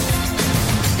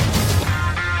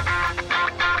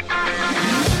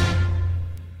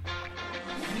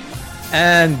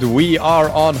And we are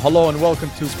on. Hello and welcome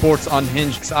to Sports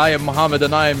Unhinged. I am Mohammed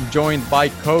and I am joined by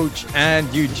Coach and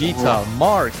Ujita.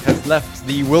 Mark has left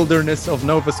the wilderness of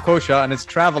Nova Scotia and is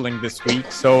traveling this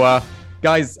week. So,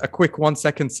 guys, a quick 1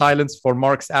 second silence for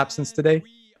Mark's absence today.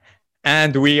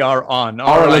 And we are on.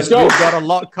 All right, let's go. We've got a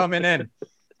lot coming in.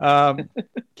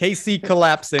 KC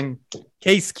collapsing.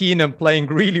 Case Keenum playing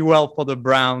really well for the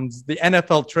Browns. The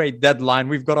NFL trade deadline.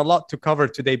 We've got a lot to cover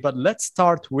today, but let's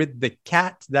start with the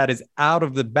cat that is out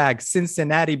of the bag.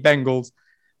 Cincinnati Bengals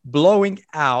blowing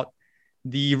out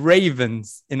the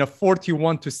Ravens in a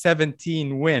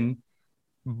 41-17 win.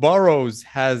 Burrows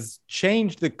has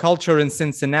changed the culture in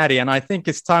Cincinnati, and I think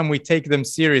it's time we take them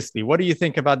seriously. What do you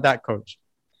think about that, Coach?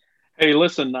 Hey,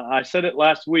 listen, I said it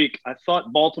last week. I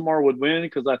thought Baltimore would win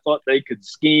because I thought they could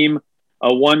scheme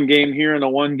a one game here and a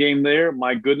one game there.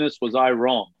 My goodness, was I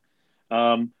wrong.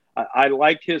 I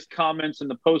liked his comments in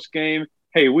the post game.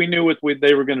 Hey, we knew what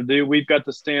they were going to do. We've got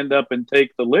to stand up and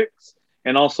take the licks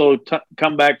and also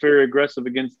come back very aggressive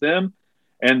against them.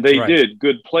 And they did.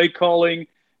 Good play calling,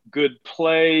 good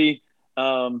play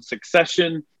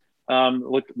succession.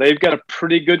 Look, they've got a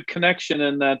pretty good connection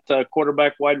in that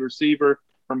quarterback wide receiver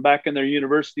from back in their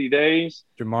university days.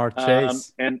 Ja'Marr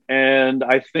Chase. And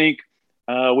I think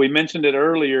we mentioned it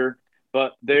earlier,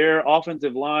 but their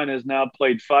offensive line has now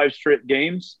played 5 straight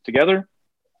games together.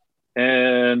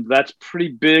 And that's pretty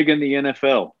big in the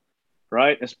NFL,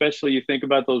 right? Especially you think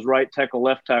about those right tackle,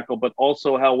 left tackle, but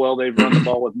also how well they've run the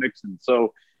ball with Mixon.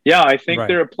 So, yeah, I think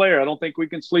they're a player. I don't think we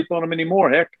can sleep on them anymore.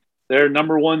 Heck, they're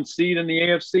number 1 seed in the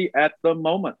AFC at the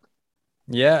moment.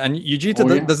 Yeah, and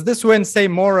Ujita, does this win say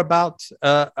more about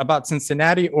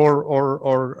Cincinnati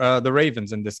or the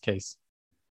Ravens in this case?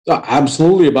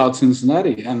 Absolutely about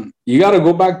Cincinnati. And you got to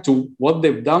go back to what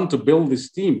they've done to build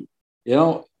this team. You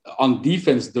know, on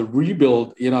defense, the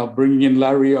rebuild, bringing in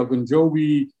Larry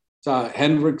Ogunjobi,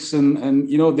 Hendrickson,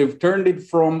 and, they've turned it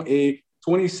from a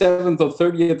 27th or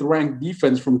 30th ranked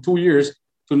defense from 2 years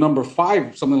to number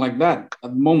 5, something like that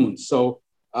at the moment. So,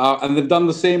 and they've done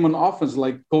the same on offense,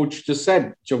 like Coach just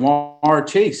said, Ja'Marr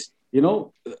Chase.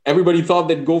 Everybody thought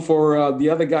they'd go for the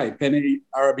other guy, Penny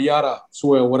Arabiata,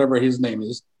 whatever his name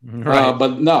is. Right.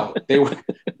 But no, they were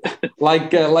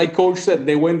like Coach said,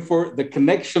 they went for the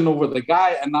connection over the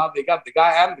guy, and now they got the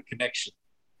guy and the connection.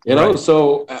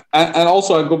 So and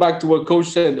also I go back to what Coach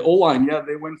said. O-line,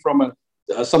 they went from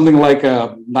something like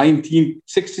a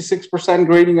 66%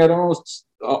 grading, I don't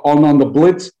know, on the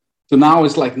blitz, to now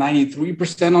it's like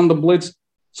 93% on the blitz.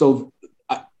 So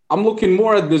I'm looking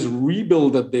more at this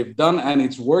rebuild that they've done, and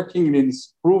it's working and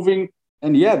it's proving.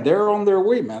 And they're on their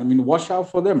way, man. I mean, watch out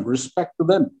for them. Respect to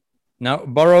them. Now,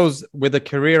 Burrows with a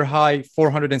career high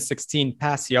 416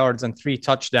 pass yards and 3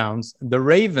 touchdowns. The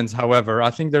Ravens, however, I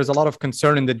think there's a lot of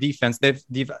concern in the defense.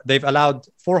 They've allowed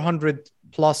 400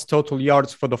 plus total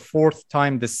yards for the 4th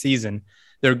time this season.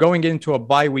 They're going into a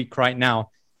bye week right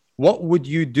now. What would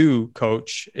you do,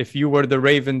 Coach, if you were the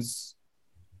Ravens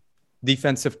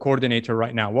defensive coordinator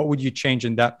right now? What would you change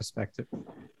in that perspective?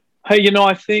 Hey,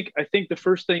 I think the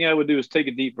first thing I would do is take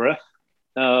a deep breath.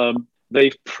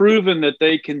 They've proven that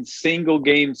they can single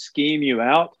game scheme you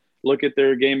out. Look at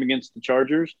their game against the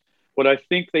Chargers. What I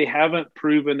think they haven't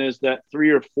proven is that 3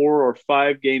 or 4 or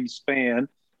 5 game span,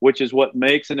 which is what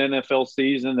makes an NFL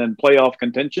season and playoff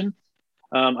contention.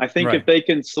 I think if they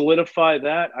can solidify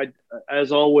that,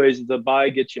 as always, the bye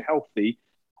gets you healthy.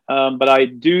 But I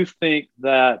do think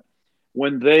that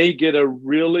when they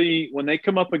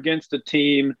come up against a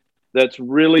team that's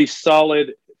really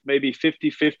solid, maybe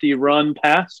 50-50 run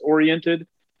pass oriented,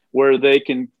 where they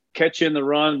can catch in the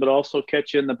run, but also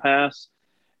catch in the pass,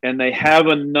 and they have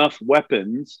enough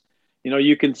weapons,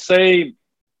 you can say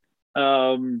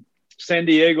San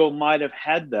Diego might have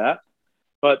had that,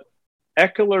 but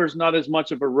Eckler is not as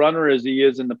much of a runner as he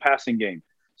is in the passing game.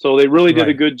 So they really did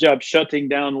a good job shutting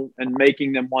down and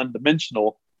making them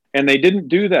one-dimensional, and they didn't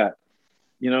do that,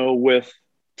 with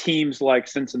teams like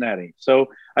Cincinnati. So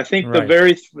I think the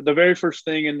very first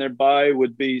thing in their bye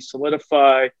would be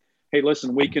solidify, hey,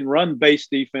 listen, we can run base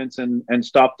defense and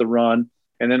stop the run,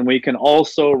 and then we can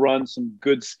also run some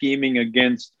good scheming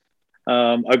against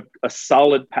a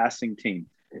solid passing team.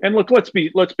 And look, let's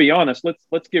be honest.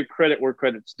 Let's give credit where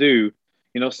credit's due.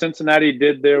 Cincinnati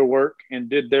did their work and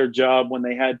did their job when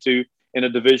they had to in a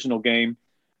divisional game.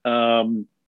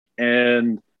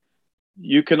 And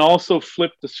you can also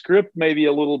flip the script maybe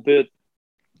a little bit.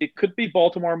 It could be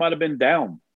Baltimore might have been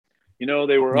down.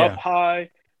 They were up high.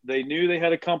 They knew they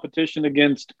had a competition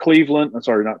against Cleveland. I'm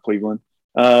sorry, not Cleveland.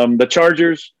 The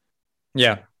Chargers.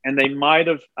 Yeah. And they might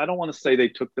have, I don't want to say they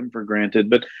took them for granted,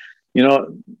 but,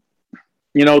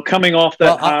 coming off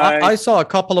that high. I saw a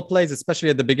couple of plays, especially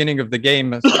at the beginning of the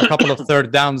game, a couple of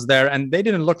third downs there, and they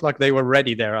didn't look like they were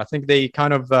ready there. I think they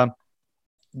kind of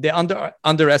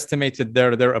underestimated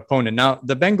their opponent. Now,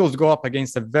 the Bengals go up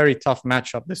against a very tough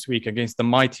matchup this week against the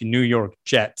mighty New York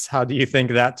Jets. How do you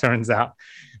think that turns out?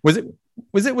 Was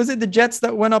it the Jets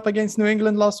that went up against New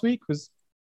England last week?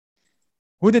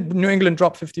 Who did New England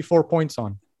drop 54 points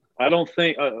on? I don't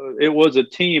think it was a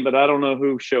team, but I don't know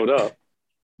who showed up.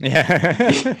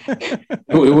 Yeah.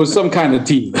 It was some kind of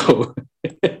team, though.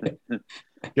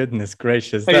 Goodness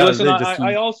gracious. Hey, listen,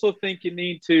 I also think you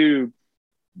need to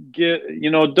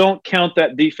don't count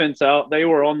that defense out. They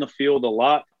were on the field a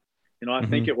lot. I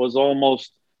think it was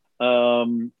almost a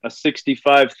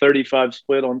 65-35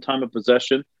 split on time of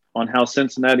possession on how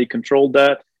Cincinnati controlled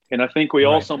that. And I think we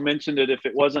also mentioned it, if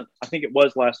it wasn't, I think it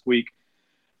was last week.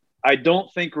 I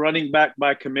don't think running back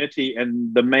by committee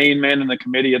and the main man in the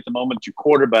committee at the moment, your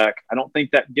quarterback, I don't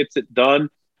think that gets it done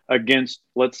against,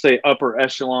 let's say, upper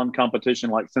echelon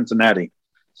competition like Cincinnati.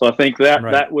 So I think that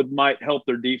might help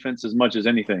their defense as much as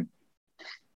anything.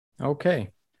 Okay.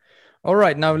 All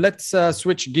right. Now let's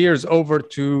switch gears over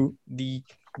to the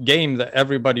game that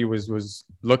everybody was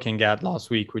looking at last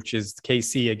week, which is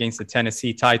KC against the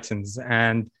Tennessee Titans.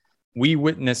 And we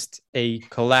witnessed a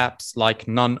collapse like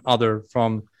none other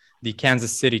from the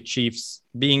Kansas City Chiefs,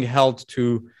 being held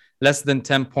to less than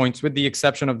 10 points, with the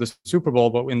exception of the Super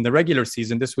Bowl. But in the regular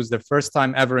season, this was the first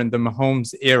time ever in the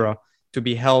Mahomes era to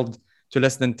be held to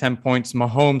less than 10 points.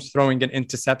 Mahomes throwing an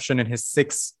interception in his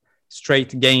 6th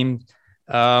straight game.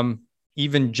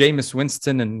 Even Jameis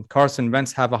Winston and Carson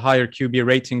Wentz have a higher QB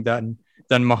rating than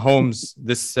Mahomes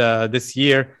this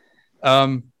year.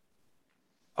 Are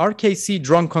KC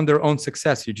drunk on their own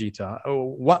success, Yujita?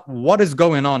 What is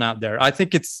going on out there? I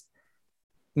think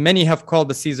many have called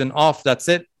the season off. That's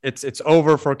it. It's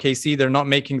over for KC. They're not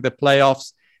making the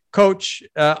playoffs. Coach,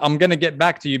 I'm going to get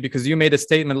back to you because you made a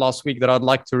statement last week that I'd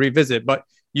like to revisit. But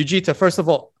Yujita, first of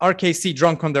all, are KC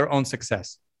drunk on their own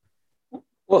success?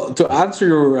 Well, to answer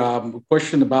your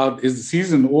question about is the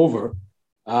season over,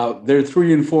 they're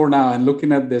 3-4 now, and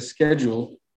looking at their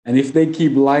schedule, and if they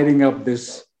keep lighting up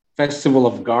this festival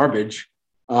of garbage,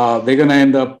 they're going to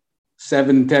end up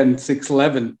 7-10,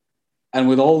 6-11. And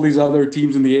with all these other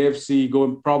teams in the AFC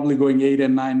probably going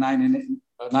 8-9,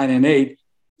 9-8,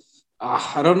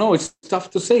 I don't know. It's tough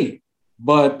to say.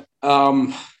 But,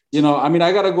 I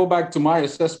got to go back to my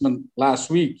assessment last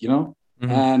week,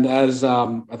 Mm-hmm. And as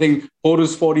I think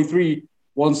POTUS 43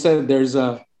 once said, there's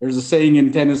a saying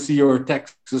in Tennessee or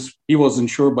Texas, he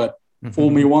wasn't sure, but fool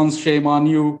me once, shame on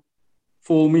you.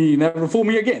 Fool me, never fool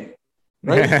me again.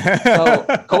 Right? So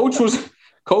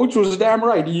coach was damn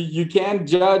right. You couldn't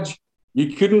judge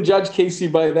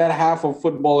KC by that half of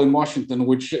football in Washington,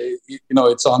 which,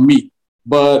 it's on me.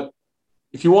 But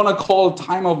if you want to call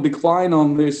time of decline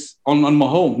on this, on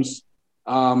Mahomes,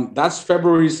 that's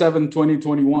February 7,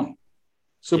 2021.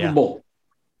 Super Bowl.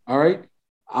 All right.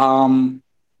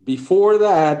 Before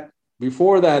that,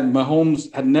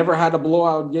 Mahomes had never had a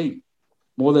blowout game,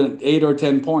 more than 8 or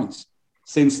 10 points.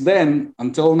 Since then,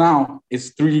 until now, it's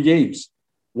 3 games.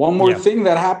 One more thing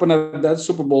that happened at that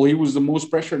Super Bowl, he was the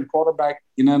most pressured quarterback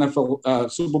in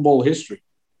NFL Super Bowl history.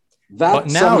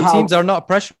 But now teams are not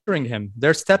pressuring him.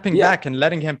 They're stepping back and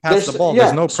letting him pass the ball.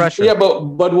 There's no pressure. Yeah,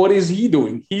 but what is he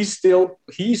doing? He's still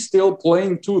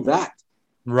playing to that.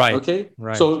 Right. Okay.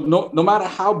 Right. So no matter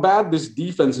how bad this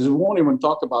defense is, we won't even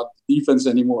talk about defense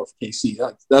anymore of KC.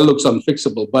 That looks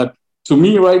unfixable. But to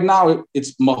me, right now,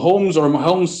 it's Mahomes or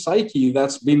Mahomes' psyche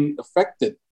that's been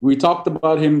affected. We talked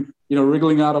about him,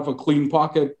 wriggling out of a clean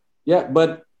pocket. Yeah,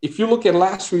 but if you look at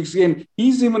last week's game,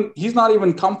 he's not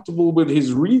even comfortable with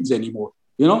his reads anymore.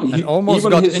 He almost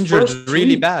got injured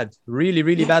really bad, really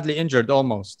badly injured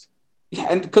almost. Yeah,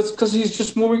 and because he's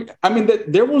just moving. I mean,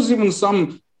 there was even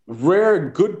some rare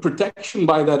good protection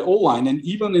by that O-line. And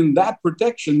even in that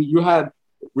protection, you had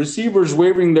receivers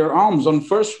waving their arms on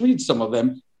first read, some of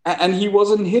them, and he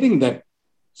wasn't hitting them.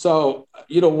 So,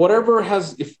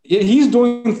 if he's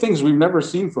doing things we've never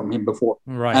seen from him before.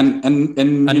 Right. And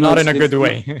not in a good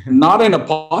way. Not in a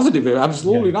positive way.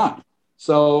 Absolutely not.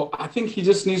 So I think he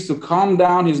just needs to calm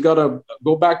down. He's got to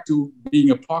go back to being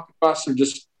a pocket passer.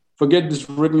 Just forget this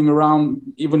wriggling around,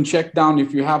 even check down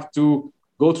if you have to.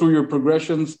 Go through your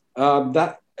progressions.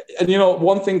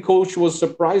 One thing coach was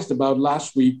surprised about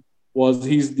last week was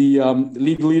he's the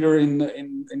league leader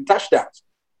in touchdowns.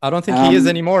 I don't think he is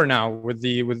anymore now with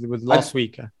last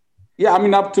week. Yeah,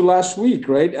 up to last week,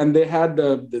 right? And they had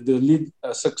the league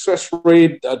success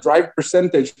rate, drive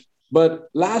percentage. But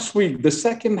last week, the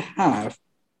second half,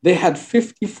 they had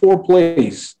 54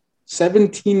 plays,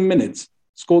 17 minutes.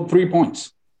 scored 3 points.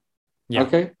 Yeah.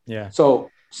 Okay. Yeah. So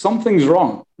something's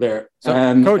wrong there. So,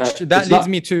 and, Coach, that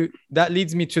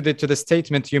leads me to the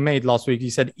statement you made last week.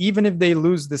 You said even if they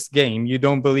lose this game, you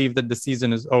don't believe that the season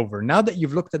is over. Now that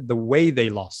you've looked at the way they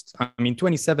lost, I mean,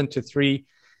 27-3,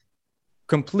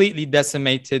 completely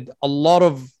decimated. A lot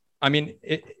of, I mean,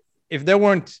 if there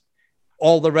weren't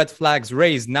all the red flags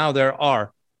raised, now there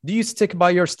are. Do you stick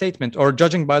by your statement, or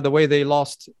judging by the way they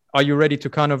lost, are you ready to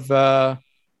kind of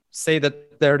say that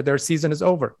their season is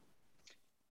over?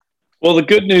 Well, the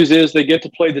good news is they get to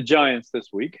play the Giants this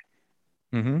week.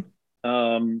 Mm-hmm.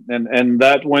 And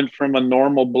that went from a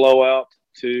normal blowout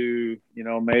to,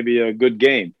 maybe a good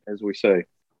game, as we say.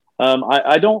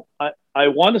 I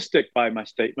want to stick by my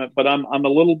statement, but I'm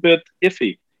a little bit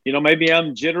iffy. Maybe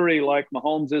I'm jittery like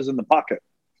Mahomes is in the pocket.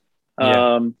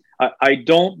 Yeah. I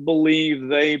don't believe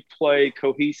they play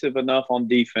cohesive enough on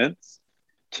defense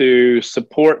to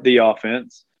support the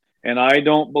offense. And I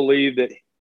don't believe that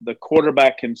the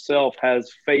quarterback himself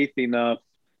has faith enough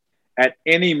at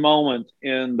any moment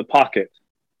in the pocket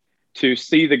to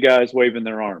see the guys waving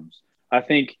their arms. I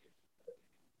think,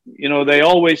 they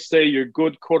always say you're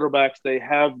good quarterbacks. They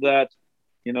have that,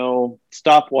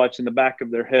 stopwatch in the back of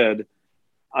their head.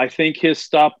 I think his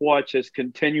stopwatch has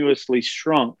continuously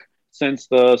shrunk since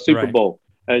the Super Bowl,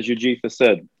 as Ujitha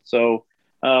said. So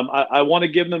I want to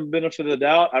give them the benefit of the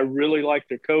doubt. I really like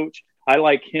their coach. I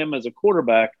like him as a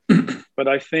quarterback, but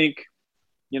I think,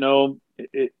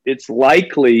 it's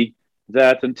likely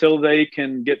that until they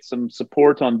can get some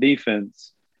support on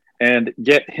defense and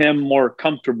get him more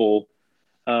comfortable,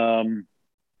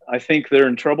 I think they're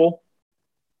in trouble.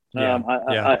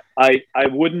 I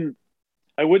wouldn't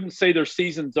say their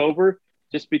season's over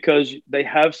just because they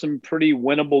have some pretty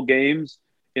winnable games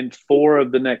in 4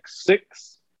 of the next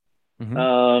 6.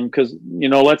 Because,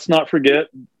 let's not forget,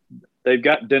 they've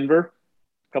got Denver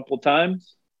a couple of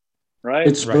times, right?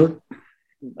 Pittsburgh.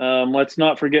 Let's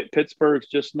not forget Pittsburgh's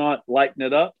just not lighting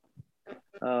it up.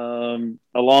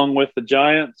 Along with the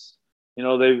Giants,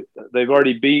 they've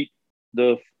already beat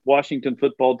the Washington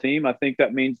football team. I think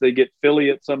that means they get Philly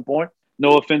at some point.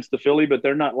 No offense to Philly, but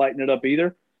they're not lighting it up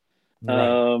either.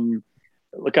 Right.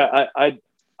 Look, I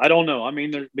don't know. I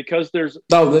mean, because there's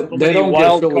they don't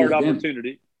wild get card Philly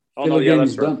opportunity. Oh Philly no, yeah,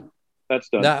 game's that's right. done. That's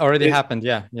done. That already happened.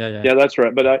 Yeah, that's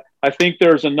right. But I think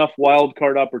there's enough wild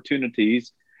card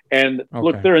opportunities. And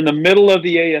look, they're in the middle of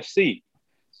the AFC.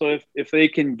 So if they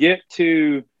can get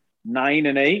to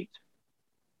 9-8,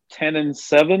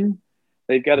 10-7,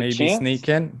 they've got a chance. Sneak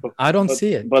in. I don't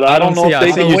see it. But I don't know if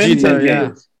they can win that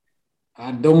game.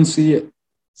 I don't see it.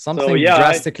 Something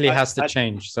drastically has to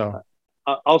change. So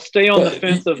I'll stay on the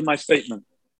fence of my statement.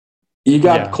 You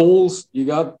got Coles, you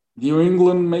got New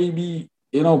England, maybe,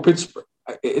 Pittsburgh.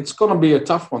 It's going to be a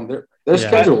tough one. Their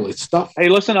schedule, it's tough. Hey,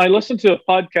 listen, I listened to a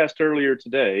podcast earlier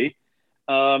today,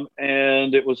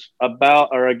 and it was a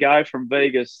guy from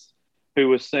Vegas who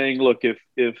was saying, look,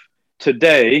 if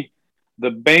today the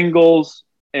Bengals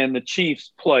and the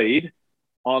Chiefs played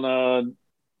on a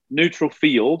neutral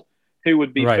field, who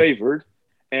would be favored?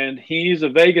 And he's a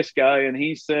Vegas guy, and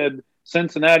he said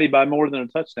Cincinnati by more than a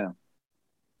touchdown.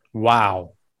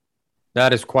 Wow.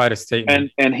 That is quite a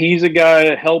statement. And he's a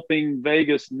guy helping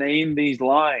Vegas name these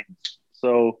lines.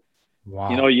 So,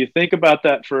 you think about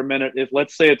that for a minute. If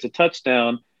let's say it's a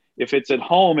touchdown, if it's at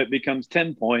home, it becomes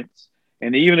 10 points.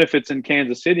 And even if it's in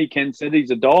Kansas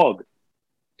City's a dog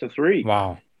to 3.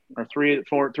 Wow. Or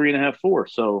 3.5, 4.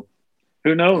 So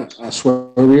who knows? That's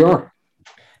where we are.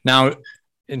 Now,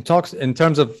 in terms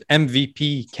of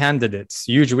MVP candidates,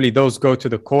 usually those go to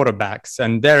the quarterbacks.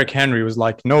 And Derrick Henry was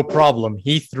like, no problem.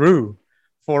 He threw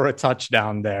for a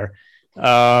touchdown there.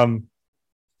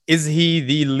 Is he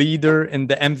the leader in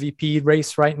the MVP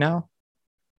race right now?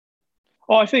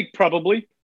 Oh, I think probably.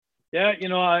 Yeah,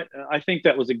 I think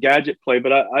that was a gadget play,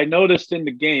 but I noticed in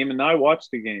the game, and I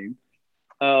watched the game,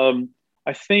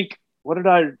 I think,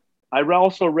 I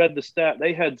also read the stat.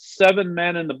 They had 7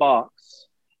 men in the box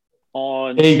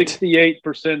on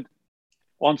 68%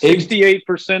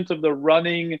 of the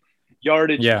running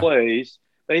yardage plays.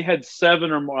 They had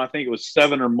 7 or more. I think it was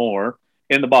 7 or more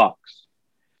in the box.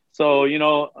 So,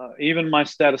 even my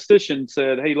statistician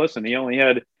said, hey, listen, he only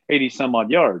had 80 some odd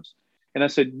yards. And I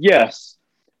said, yes,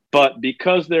 but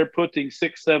because they're putting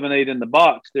 6, 7, 8 in the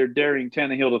box, they're daring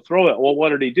Tannehill to throw it. Well, what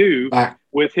did he do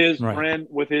with his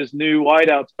with his new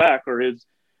wideouts back, or his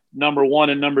number 1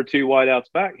 and number 2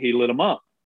 wideouts back? He lit them up.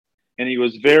 And he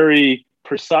was very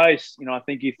precise. I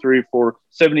think he threw for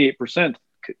 78%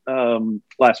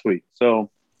 last week.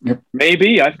 So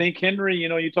maybe I think Henry,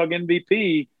 you talk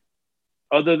MVP,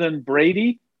 other than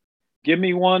Brady, give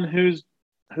me one who's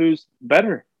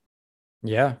better.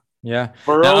 Yeah, yeah.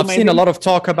 Burrow, Now, I've maybe? seen a lot of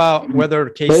talk about whether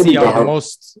Maybe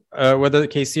whether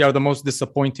KC are the most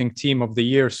disappointing team of the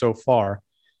year so far.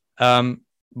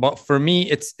 But for me,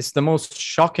 it's the most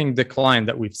shocking decline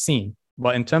that we've seen.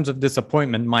 But in terms of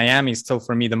disappointment, Miami is still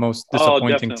for me the most disappointing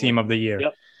definitely. team of the year.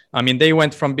 Yep. I mean, they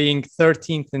went from being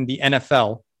 13th in the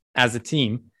NFL as a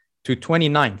team to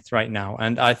 29th right now,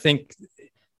 and I think in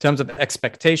terms of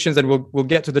expectations, and we'll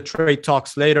get to the trade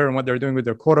talks later and what they're doing with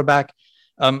their quarterback.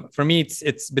 For me,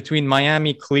 it's between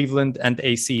Miami, Cleveland, and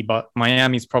AC, but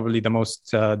Miami is probably the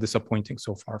most disappointing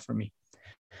so far for me.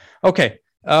 Okay,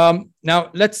 now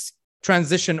let's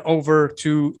transition over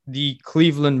to the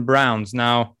Cleveland Browns.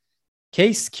 Now,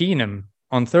 Case Keenum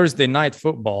on Thursday Night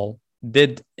Football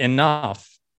did enough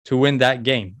to win that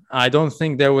game. I don't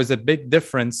think there was a big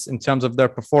difference in terms of their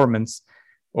performance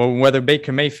or whether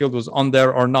Baker Mayfield was on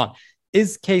there or not.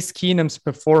 Is Case Keenum's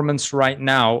performance right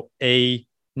now a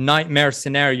nightmare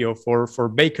scenario for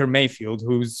Baker Mayfield,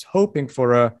 who's hoping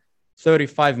for a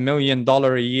 $35 million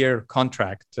a year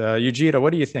contract? Yujiro,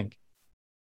 what do you think?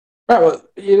 Right, well,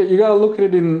 you got to look at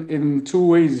it in two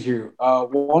ways here.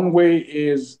 One way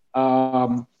is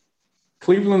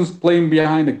Cleveland's playing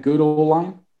behind a good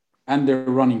O-line and their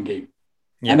running game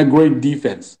and a great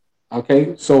defense.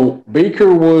 Okay, so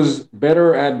Baker was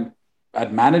better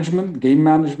at management, game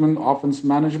management, offense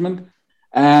management,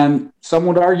 and some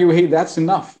would argue, hey, that's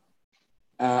enough.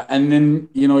 And then,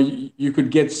 you could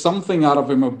get something out of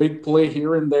him, a big play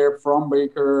here and there from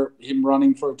Baker, him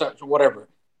running for a touch, whatever.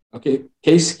 Okay,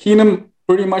 Case Keenum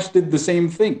pretty much did the same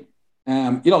thing.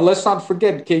 Let's not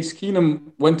forget, Case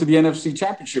Keenum went to the NFC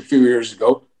Championship a few years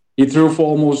ago. He threw for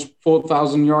almost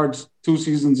 4,000 yards 2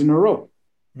 seasons in a row.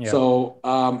 Yeah.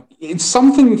 So it's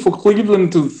something for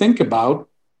Cleveland to think about.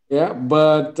 Yeah,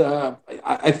 but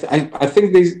I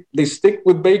think they stick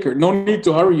with Baker. No need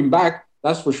to hurry him back.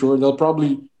 That's for sure. They'll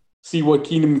probably see what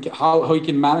Keenum how he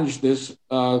can manage this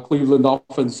Cleveland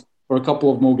offense for a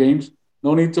couple of more games.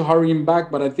 No need to hurry him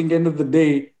back. But I think end of the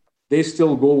day, they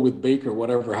still go with Baker,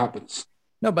 whatever happens.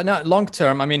 No, but not long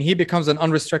term. I mean, he becomes an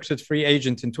unrestricted free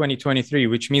agent in 2023,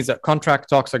 which means that contract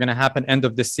talks are going to happen end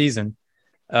of this season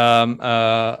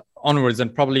onwards, and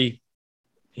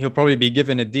he'll probably be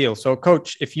given a deal. So,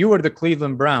 Coach, if you were the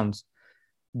Cleveland Browns,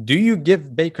 do you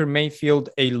give Baker Mayfield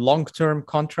a long-term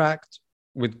contract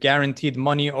with guaranteed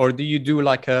money, or do you do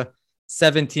like a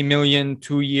 70 million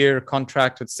 2-year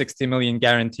contract with 60 million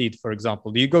guaranteed, for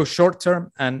example? Do you go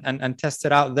short-term and test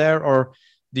it out there, or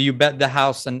do you bet the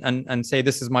house and say,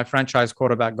 this is my franchise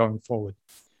quarterback going forward?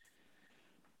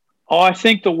 Oh, I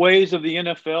think the ways of the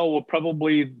NFL will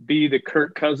probably be the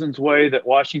Kirk Cousins way that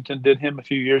Washington did him a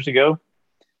few years ago.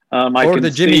 Or the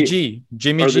Jimmy G,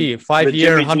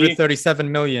 5-year,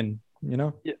 137 million,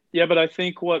 Yeah, but I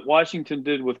think what Washington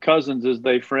did with Cousins is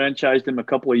they franchised him a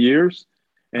couple of years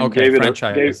and gave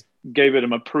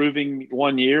him a proving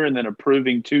 1 year and then a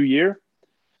proving 2 year.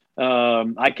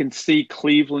 I can see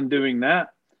Cleveland doing that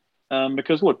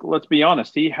because, look, let's be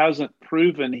honest. He hasn't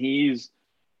proven he's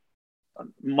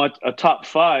a top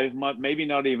 5, maybe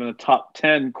not even a top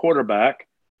 10 quarterback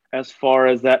as far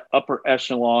as that upper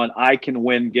echelon. I can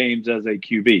win games as a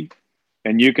QB,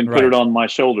 and you can put it on my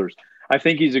shoulders. I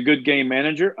think he's a good game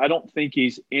manager. I don't think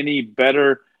he's any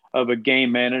better of a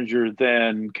game manager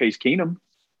than Case Keenum,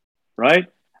 right?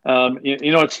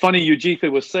 It's funny,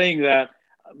 Ujitha was saying that.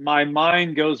 My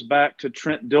mind goes back to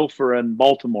Trent Dilfer and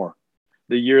Baltimore,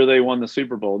 the year they won the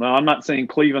Super Bowl. Now, I'm not saying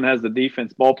Cleveland has the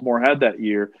defense Baltimore had that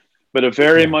year, but a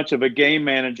very much of a game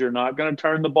manager, not going to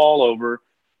turn the ball over,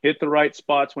 hit the right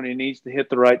spots when he needs to hit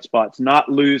the right spots,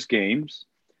 not lose games.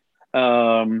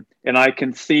 And I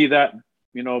can see that,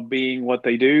 being what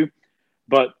they do.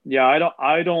 But yeah,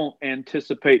 I don't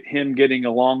anticipate him getting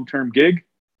a long-term gig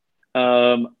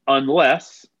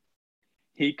unless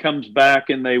he comes back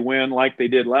and they win like they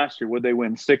did last year. Would they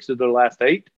win 6 of their last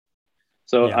 8?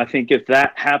 So I think if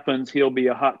that happens, he'll be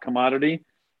a hot commodity,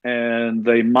 and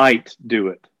they might do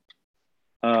it.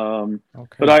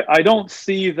 But I don't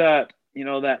see that,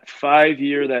 that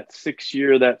 5-year, that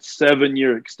 6-year, that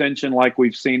 7-year extension like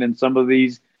we've seen in some of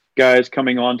these guys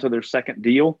coming on to their second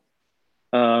deal.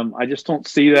 I just don't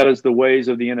see that as the ways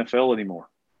of the NFL anymore.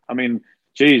 I mean,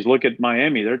 geez, look at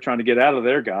Miami. They're trying to get out of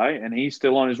their guy, and he's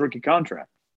still on his rookie contract.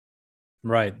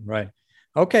 Right.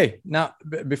 Okay. Now,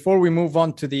 before we move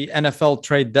on to the NFL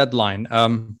trade deadline,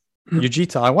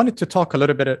 Yujita, I wanted to talk a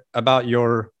little bit about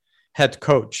your head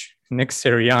coach, Nick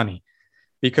Sirianni,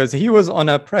 because he was on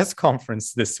a press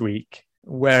conference this week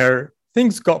where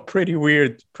things got pretty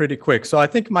weird pretty quick. So I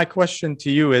think my question to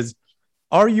you is,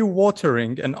 are you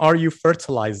watering and are you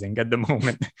fertilizing at the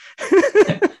moment?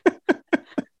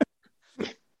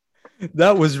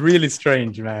 That was really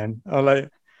strange, man. I'm like,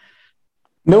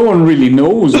 no one really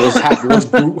knows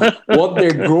what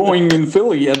they're growing in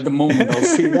Philly at the moment. I'll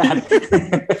say that.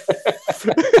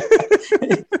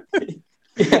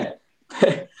 Yeah.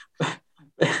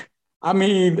 I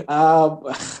mean,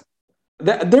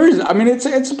 there is. I mean,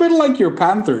 it's a bit like your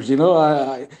Panthers, you know.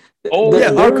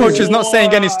 Our coach is not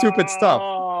saying any stupid stuff.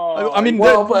 I mean,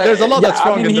 there's a lot that's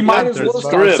wrong. I mean, he might as well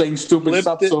start saying stupid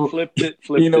stuff. Flipped it.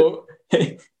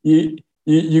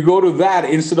 You go to that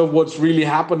instead of what's really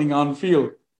happening on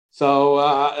field.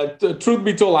 So, truth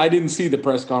be told, I didn't see the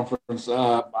press conference.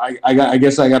 I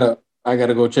guess I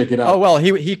gotta go check it out. Oh well,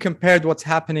 he compared what's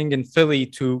happening in Philly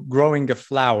to growing a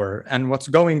flower, and what's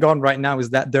going on right now is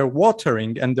that they're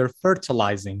watering and they're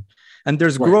fertilizing, and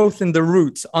there's growth in the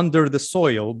roots under the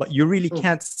soil, but you really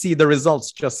can't see the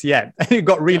results just yet. It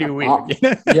got really weird.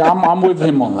 I'm with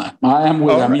him on that. I am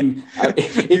with him. I mean,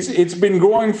 it's been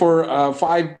growing for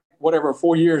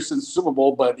 4 years since Super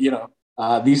Bowl, but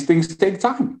these things take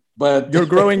time. But you're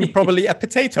growing probably a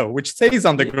potato, which stays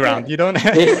on the ground. You don't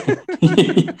have...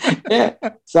 Yeah.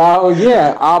 So,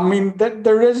 yeah, I mean,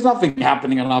 there is nothing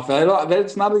happening enough.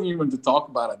 There's nothing even to talk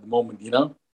about at the moment,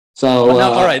 So,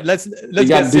 now, all right, let's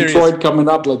get serious. Detroit coming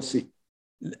up. Let's see.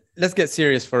 Let's get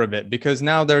serious for a bit, because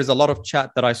now there's a lot of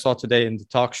chat that I saw today in the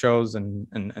talk shows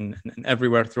and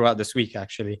everywhere throughout this week,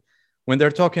 actually, when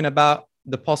they're talking about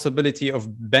the possibility of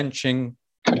benching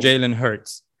Jalen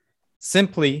Hurts,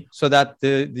 simply so that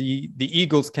the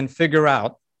Eagles can figure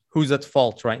out who's at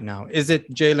fault right now. Is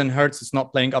it Jalen Hurts is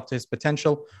not playing up to his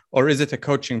potential, or is it a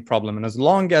coaching problem? And as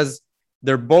long as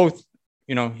they're both,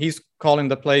 he's calling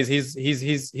the plays,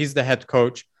 he's the head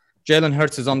coach, Jalen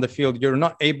Hurts is on the field, you're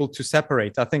not able to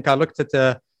separate. I think I looked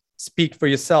at Speak for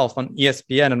Yourself on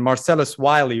ESPN, and Marcellus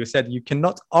Wiley, who said you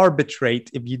cannot arbitrate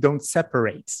if you don't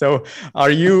separate. So are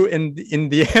you in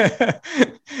the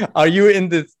are you in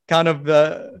the kind of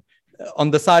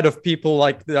on the side of people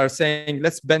like that are saying,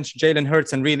 let's bench Jalen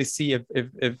Hurts and really see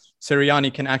if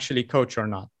Sirianni can actually coach or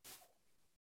not?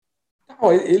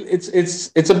 Oh,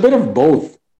 it's a bit of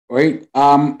both, right?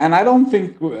 And I don't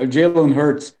think Jalen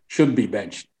Hurts should be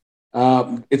benched.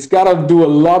 It's got to do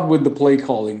a lot with the play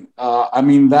calling. I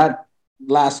mean, that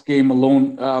last game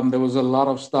alone, there was a lot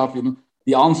of stuff.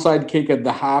 The onside kick at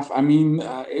the half. I mean,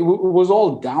 it was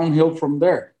all downhill from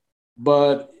there.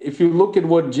 But if you look at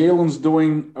what Jalen's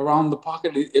doing around the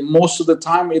pocket, most of the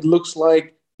time it looks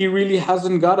like he really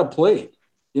hasn't got a play.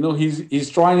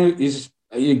 He's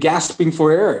gasping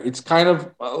for air. It's kind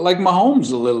of like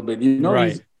Mahomes a little bit.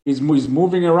 Right. He's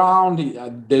moving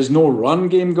around. There's no run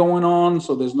game going on,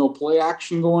 so there's no play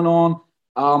action going on.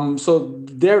 So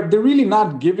they're really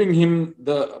not giving him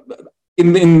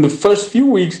in the first few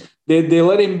weeks. They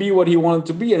let him be what he wanted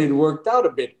to be, and it worked out a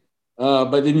bit.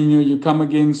 But then you come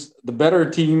against the better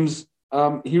teams.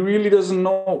 He really doesn't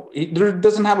know. He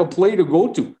doesn't have a play to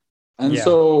go to, and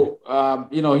so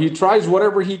he tries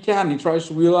whatever he can. He tries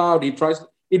to wheel out.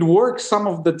 It works some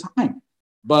of the time,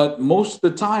 but most of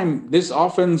the time this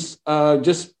offense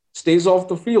just stays off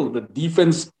the field. The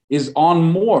defense is on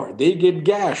more. They get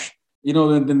gashed,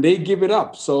 then they give it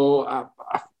up. So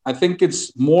I think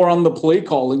it's more on the play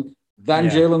calling than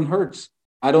Jalen Hurts.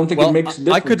 I don't think it makes a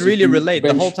difference. I could really relate.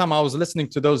 The whole time I was listening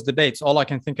to those debates, all I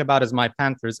can think about is my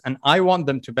Panthers, and I want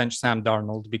them to bench Sam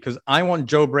Darnold because I want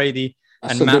Joe Brady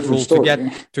and Matt Rule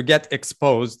to get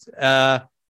exposed.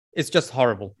 It's just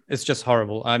horrible. It's just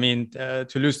horrible. I mean, to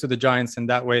lose to the Giants in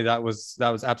that way, that was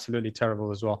absolutely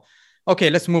terrible as well. Okay,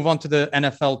 let's move on to the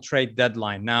NFL trade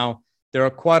deadline. Now, there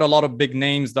are quite a lot of big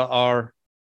names that are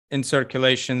in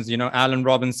circulations, Allen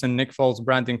Robinson, Nick Foles,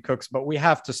 Brandon Cooks, but we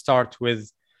have to start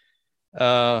with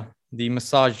the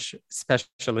massage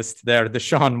specialist there,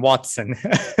 Deshaun Watson.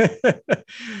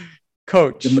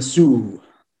 Coach. The masseuse.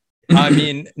 I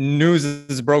mean, news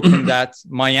is broken that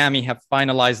Miami have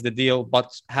finalized the deal, but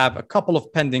have a couple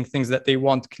of pending things that they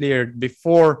want cleared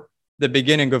before the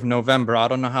beginning of November. I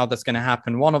don't know how that's going to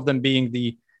happen. One of them being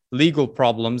the legal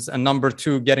problems, and number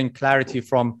two, getting clarity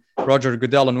from Roger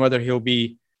Goodell on whether he'll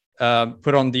be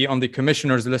put on the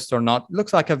commissioner's list or not.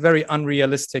 Looks like a very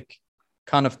unrealistic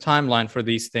kind of timeline for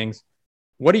these things.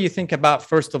 What do you think about,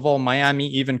 first of all, Miami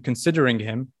even considering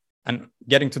him and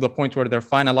getting to the point where they're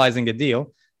finalizing a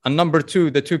deal? And number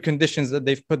two, the two conditions that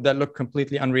they've put that look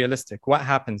completely unrealistic. What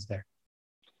happens there?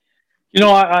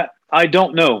 I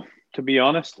don't know, to be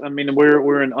honest. I mean,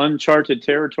 we're in uncharted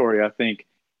territory, I think,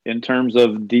 in terms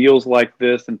of deals like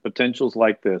this and potentials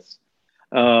like this.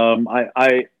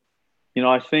 I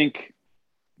think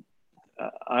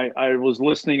I was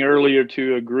listening earlier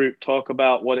to a group talk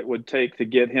about what it would take to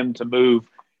get him to move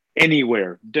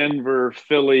anywhere, Denver,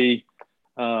 Philly,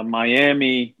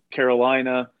 Miami,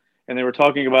 Carolina, and they were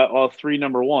talking about all 3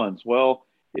 number ones. Well,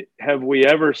 have we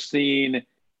ever seen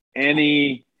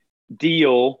any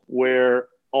deal where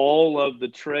all of the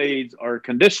trades are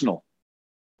conditional,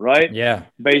 right? Yeah.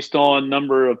 Based on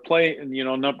number of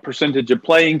percentage of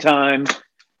playing time.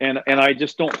 And I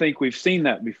just don't think we've seen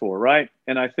that before, right?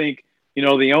 And I think,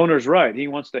 the owner's right. He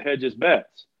wants to hedge his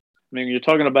bets. I mean, you're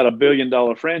talking about $1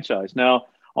 billion franchise. Now,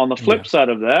 on the flip side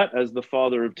of that, as the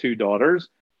father of 2 daughters,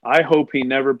 I hope he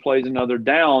never plays another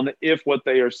down if what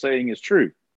they are saying is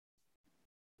true.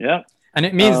 Yeah. And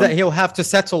it means that he'll have to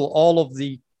settle all of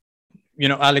the,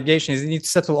 allegations. He needs to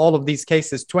settle all of these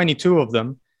cases, 22 of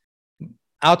them,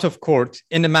 out of court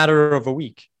in a matter of a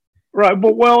week. Right.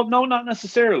 But, well, no, not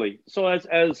necessarily. So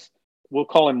as we'll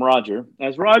call him Roger,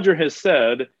 as Roger has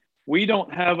said, we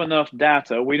don't have enough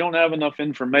data. We don't have enough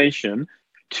information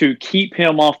to keep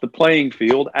him off the playing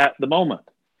field at the moment.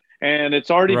 And it's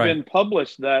already been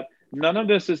published that none of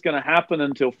this is going to happen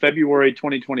until February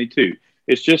 2022.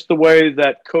 It's just the way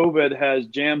that COVID has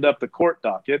jammed up the court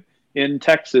docket in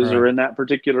Texas or in that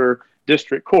particular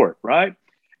district court, right?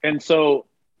 And so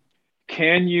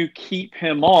can you keep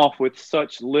him off with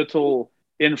such little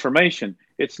information?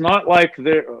 It's not like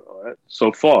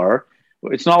so far,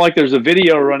 it's not like there's a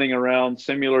video running around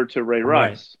similar to Ray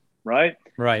Rice, right?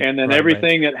 Right. And then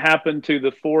everything that happened to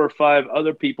the 4 or 5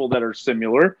 other people that are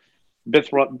similar, Ben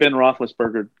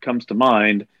Roethlisberger comes to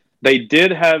mind. They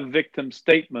did have victim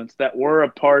statements that were a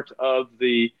part of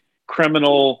the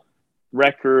criminal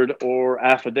record or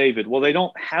affidavit. Well, they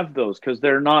don't have those because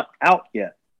they're not out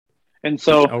yet. And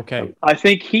so I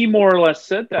think he more or less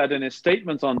said that in his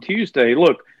statements on Tuesday.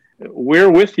 Look, we're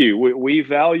with you. We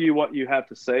value what you have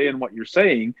to say and what you're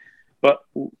saying, but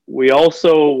we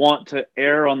also want to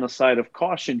err on the side of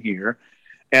caution here.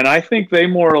 And I think they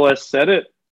more or less said it,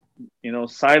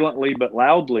 silently but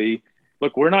loudly.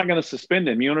 Look, we're not going to suspend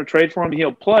him. You want to trade for him,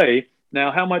 he'll play.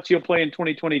 Now, how much he'll play in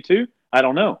 2022, I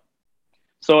don't know.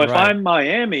 So if I'm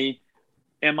Miami,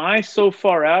 am I so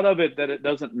far out of it that it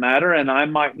doesn't matter and I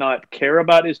might not care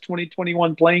about his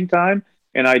 2021 playing time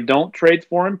and I don't trade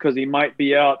for him because he might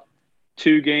be out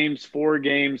 2 games, 4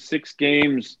 games, 6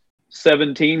 games,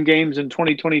 17 games in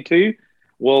 2022?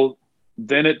 Well,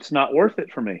 then it's not worth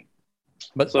it for me.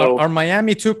 But are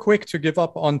Miami too quick to give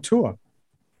up on Tua?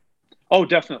 Oh,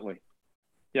 definitely.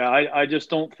 Yeah, I just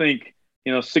don't think,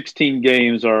 16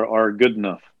 games are good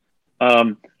enough.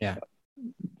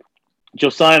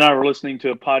 Josiah and I were listening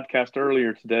to a podcast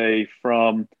earlier today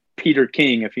from Peter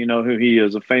King, if you know who he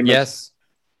is, a famous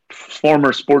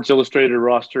former Sports Illustrated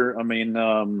writer.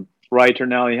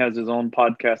 Now he has his own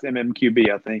podcast, MMQB,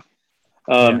 I think.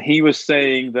 He was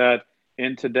saying that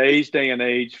in today's day and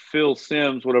age, Phil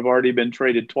Simms would have already been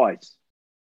traded twice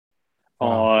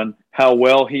on how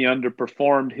well he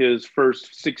underperformed his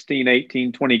first 16,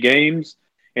 18, 20 games.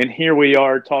 And here we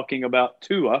are talking about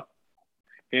Tua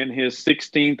in his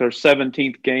 16th or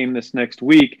 17th game this next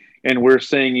week, and we're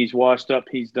saying he's washed up,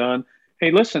 he's done.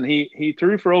 Hey, listen, he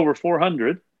threw for over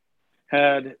 400,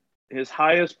 had his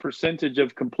highest percentage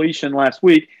of completion last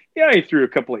week. Yeah, he threw a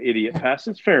couple of idiot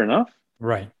passes, fair enough.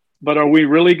 Right. But are we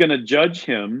really going to judge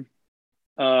him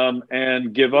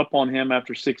and give up on him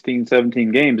after 16,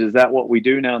 17 games? Is that what we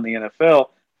do now in the NFL?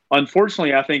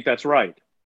 Unfortunately, I think that's right.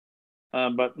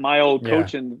 But my old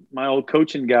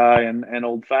coaching guy and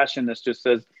old fashionedness just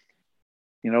says,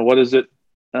 what is it?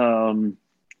 The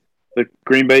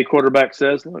Green Bay quarterback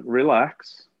says, look,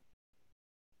 relax.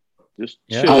 Just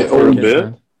chill for a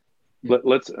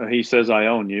bit. He says, I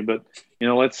own you, but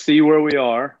let's see where we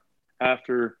are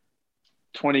after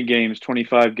 20 games,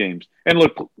 25 games. And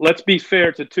look, let's be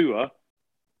fair to Tua.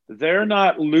 They're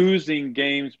not losing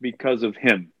games because of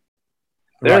him.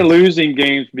 They're losing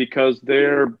games because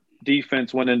their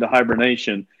defense went into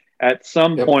hibernation at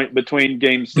some point between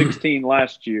game 16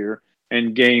 last year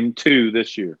and game 2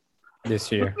 this year.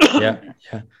 Yeah.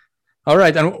 All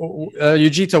right. And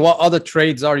Yujita, what other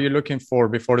trades are you looking for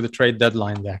before the trade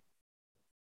deadline there?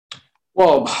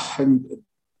 Well,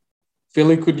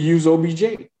 Philly could use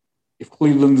OBJ if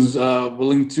Cleveland's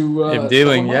willing to. If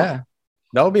dealing, that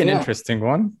would be an interesting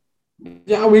one.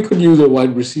 Yeah, we could use a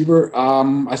wide receiver.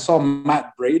 I saw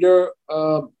Matt Breida.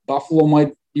 Buffalo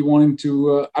might be wanting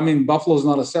to. Buffalo's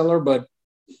not a seller, but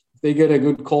if they get a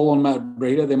good call on Matt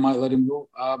Breida, they might let him go.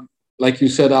 Like you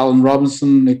said, Allen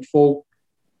Robinson, Nick Folk,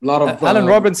 a lot of Allen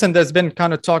Robinson. There's been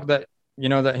kind of talk that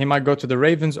that he might go to the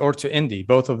Ravens or to Indy.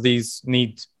 Both of these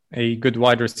need a good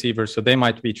wide receiver, so they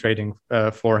might be trading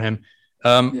for him.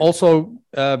 Also,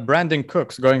 Brandon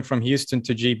Cooks going from Houston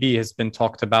to GB has been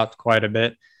talked about quite a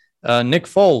bit. Nick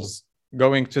Foles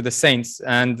going to the Saints,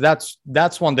 and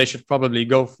that's one they should probably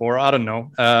go for. I don't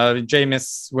know.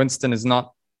 Jameis Winston has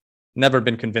never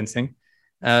been convincing.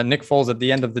 Nick Foles, at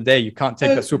the end of the day, you can't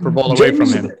take a Super Bowl away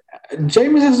from him.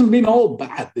 Jameis hasn't been all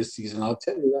bad this season, I'll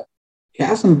tell you that. He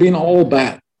hasn't been all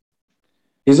bad.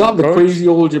 He's not the crazy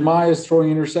old Jemias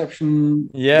throwing interception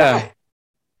guy.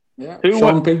 Yeah. Who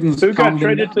got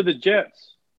traded to the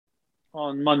Jets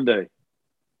on Monday?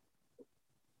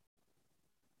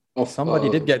 Somebody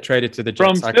did get traded to the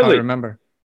Jets. I Philly. can't remember.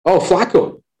 Oh,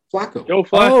 Flacco. Joe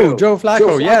Flacco. Joe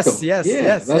Flacco.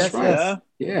 Yes. That's right.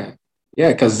 Yeah.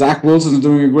 Yeah, because Zach Wilson's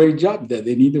doing a great job there.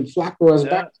 They needed Flacco as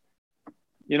back.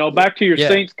 You know, back to your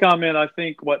Saints comment, I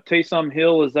think Taysom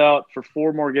Hill is out for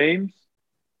 4 more games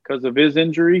because of his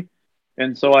injury.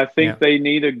 And so I think they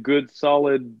need a good,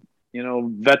 solid,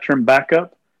 veteran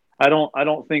backup. I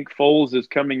don't think Foles is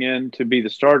coming in to be the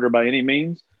starter by any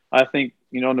means. I think,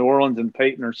 New Orleans and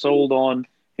Peyton are sold on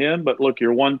him, but look,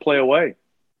 you're one play away.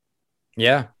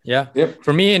 Yeah. Yep.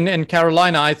 For me in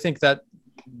Carolina, I think that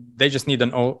they just need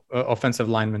an offensive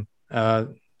lineman.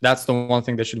 That's the one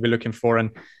thing they should be looking for.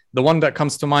 And the one that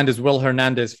comes to mind is Will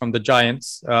Hernandez from the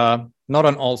Giants. Not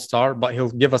an all-star, but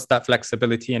he'll give us that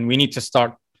flexibility. And we need to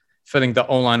start filling the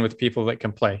O-line with people that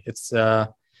can play.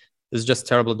 It's just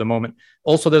terrible at the moment.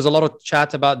 Also, there's a lot of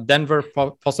chat about Denver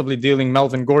possibly dealing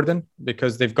Melvin Gordon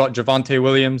because they've got Javonte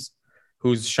Williams,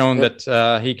 who's shown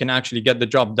that he can actually get the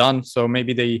job done. So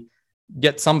maybe they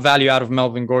get some value out of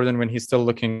Melvin Gordon when he's still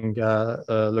looking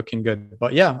good.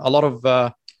 But yeah, a lot of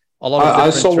I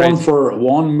saw trades. One for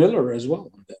Von Miller as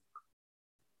well.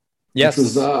 Yes, which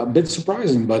was a bit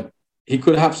surprising, but he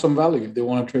could have some value if they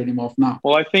want to trade him off now.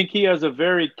 Well, I think he has a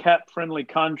very cap-friendly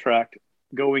contract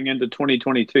going into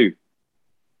 2022.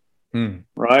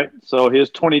 Right? So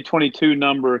his 2022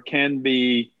 number can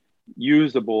be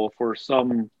usable for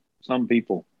some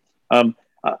people.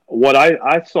 What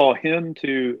I saw him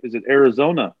to is it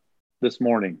Arizona this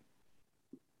morning.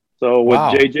 So with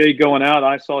JJ going out,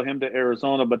 I saw him to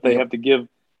Arizona, but they have to give.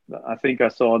 I think I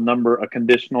saw a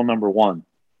conditional number 1.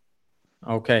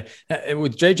 Okay,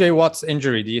 with JJ Watt's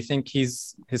injury, do you think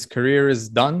his career is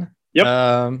done?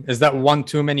 Yep. Is that one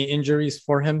too many injuries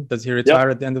for him? Does he retire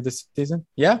at the end of the season?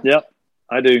 Yeah. Yep,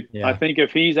 I do. Yeah. I think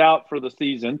if he's out for the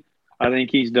season, I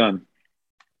think he's done.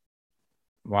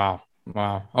 Wow.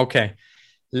 Okay.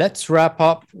 Let's wrap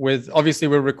up with, obviously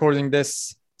we're recording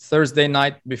this Thursday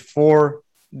night before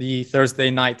the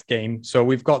Thursday night game. So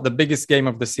we've got the biggest game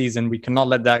of the season. We cannot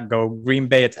let that go. Green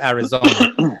Bay at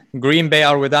Arizona. Green Bay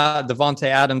are without Devontae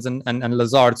Adams and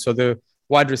Lazard. So the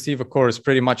wide receiver core is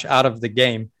pretty much out of the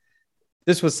game.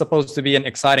 This was supposed to be an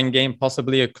exciting game,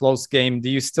 possibly a close game. Do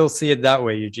you still see it that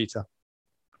way, Ujita?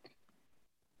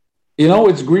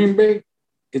 It's Green Bay.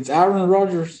 It's Aaron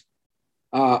Rodgers.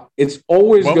 It's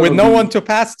always with no one to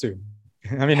pass to.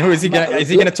 I mean, who is he going to? Is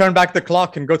he going to turn back the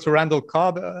clock and go to Randall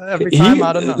Cobb every time?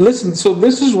 I don't know. Listen, so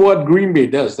this is what Green Bay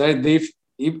does. They've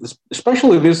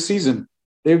especially this season,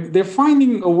 they're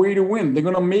finding a way to win. They're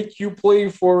going to make you play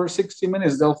for 60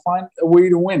 minutes. They'll find a way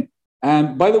to win.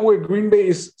 And by the way, Green Bay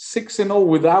is 6-0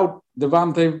 without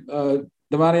Devontae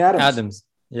Adams.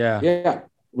 Yeah,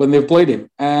 when they've played him,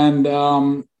 and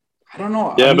I don't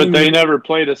know. Yeah, but they never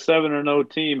played a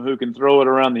 7-0 team who can throw it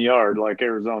around the yard like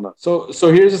Arizona. So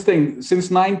here's the thing. Since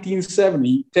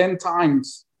 1970, 10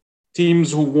 times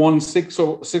teams who won six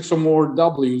or more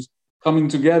Ws coming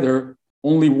together,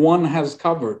 only one has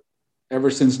covered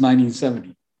ever since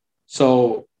 1970.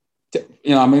 So,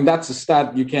 that's a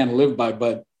stat you can't live by,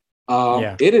 but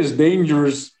it is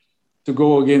dangerous to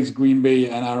go against Green Bay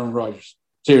and Aaron Rodgers.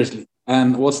 Seriously.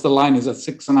 And what's the line? Is at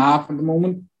 6.5 at the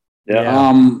moment?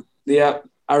 Yeah.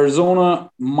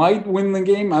 Arizona might win the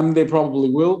game. I mean, they probably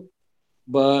will,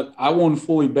 but I won't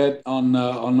fully bet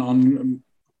on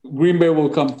Green Bay will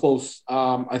come close.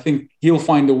 I think he'll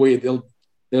find a way. They'll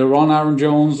run Aaron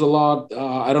Jones a lot.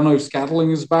 I don't know if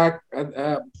Scantling is back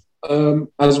as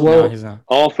well. No, he's not.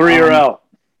 All 3 are out.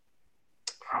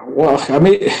 Well, I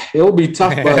mean, it'll be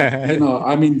tough, but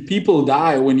people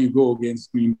die when you go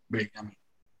against Green Bay. I mean,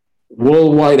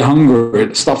 worldwide hunger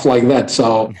and stuff like that.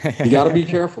 So you got to be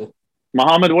careful.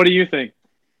 Mohammed, what do you think?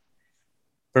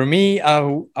 For me,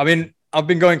 I've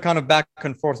been going kind of back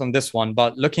and forth on this one,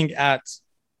 but looking at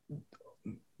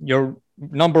your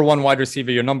number 1 wide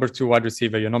receiver, your number 2 wide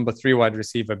receiver, your number 3 wide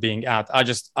receiver being out,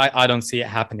 I don't see it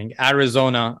happening.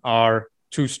 Arizona are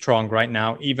too strong right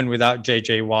now, even without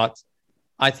JJ Watt.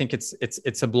 I think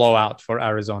it's a blowout for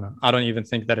Arizona. I don't even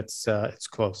think that it's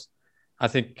close. I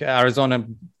think Arizona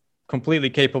completely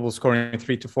capable of scoring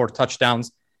 3 to 4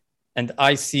 touchdowns. And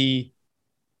I see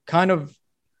kind of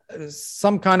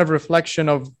some kind of reflection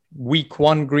of week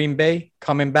one Green Bay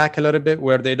coming back a little bit,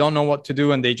 where they don't know what to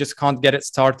do and they just can't get it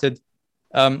started.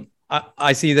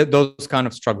 I see that those kind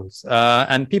of struggles,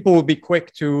 and people will be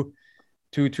quick to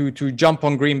jump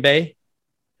on Green Bay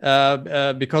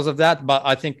because of that. But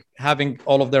I think having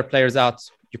all of their players out,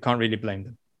 you can't really blame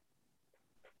them.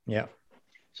 Yeah.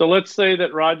 So let's say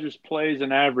that Rodgers plays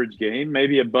an average game,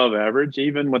 maybe above average,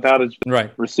 even without his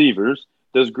receivers.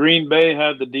 Does Green Bay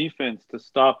have the defense to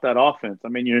stop that offense? I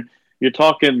mean, you're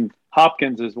talking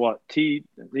Hopkins is what? He's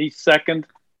second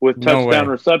with touchdown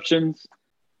receptions.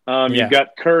 You've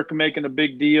got Kirk making a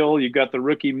big deal. You've got the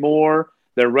rookie Moore.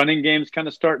 Their running game's kind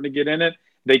of starting to get in it.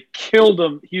 They killed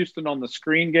Houston on the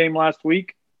screen game last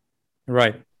week.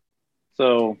 Right.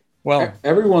 So, well,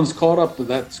 everyone's caught up to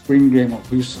that screen game of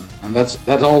Houston, and that's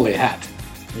all they had.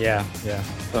 Yeah.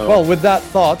 Well, with that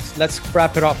thought, let's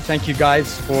wrap it up. Thank you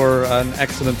guys for an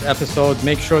excellent episode.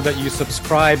 Make sure that you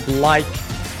subscribe, like,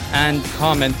 and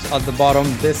comment at the bottom.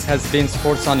 This has been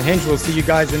Sports Unhinged. We'll see you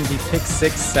guys in the Pick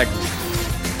 6 segment.